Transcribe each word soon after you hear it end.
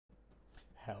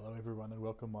Hello everyone and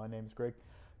welcome, my name's Greg.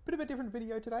 Bit of a different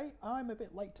video today. I'm a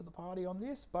bit late to the party on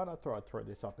this, but I thought I'd throw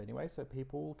this up anyway so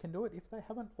people can do it if they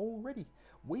haven't already.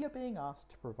 We are being asked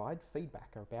to provide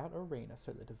feedback about Arena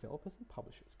so that developers and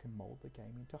publishers can mold the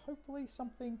game into hopefully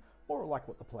something more like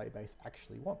what the player base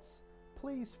actually wants.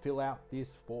 Please fill out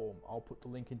this form. I'll put the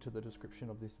link into the description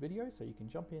of this video so you can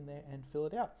jump in there and fill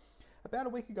it out. About a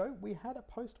week ago, we had a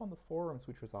post on the forums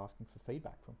which was asking for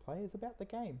feedback from players about the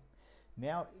game.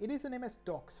 Now, it is an MS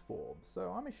Docs form,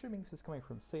 so I'm assuming this is coming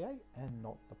from CA and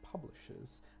not the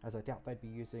publishers, as I doubt they'd be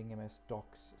using MS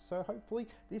Docs, so hopefully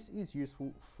this is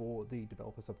useful for the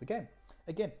developers of the game.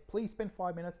 Again, please spend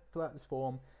 5 minutes, fill out this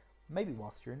form, maybe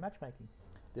whilst you're in matchmaking.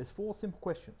 There's 4 simple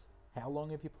questions. How long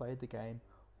have you played the game?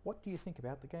 What do you think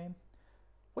about the game?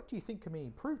 What do you think can be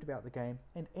improved about the game,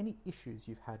 and any issues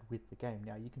you've had with the game?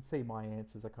 Now you can see my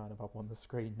answers are kind of up on the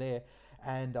screen there,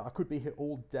 and I could be here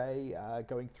all day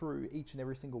going through each and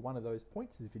every single one of those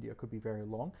points. This video could be very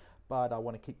long, but I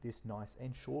want to keep this nice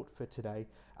and short for today.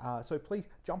 So please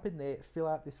jump in there, fill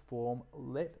out this form,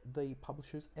 let the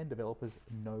publishers and developers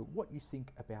know what you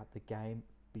think about the game.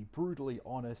 Be brutally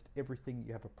honest, everything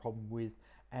you have a problem with,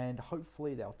 and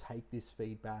hopefully they'll take this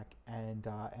feedback and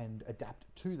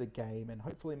adapt to the game and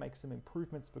hopefully make some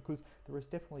improvements, because there is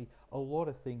definitely a lot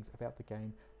of things about the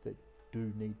game that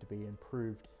do need to be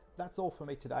improved. That's all for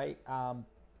me today.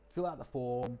 Fill out the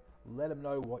form, let them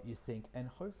know what you think, and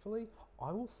hopefully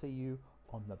I will see you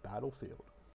on the battlefield.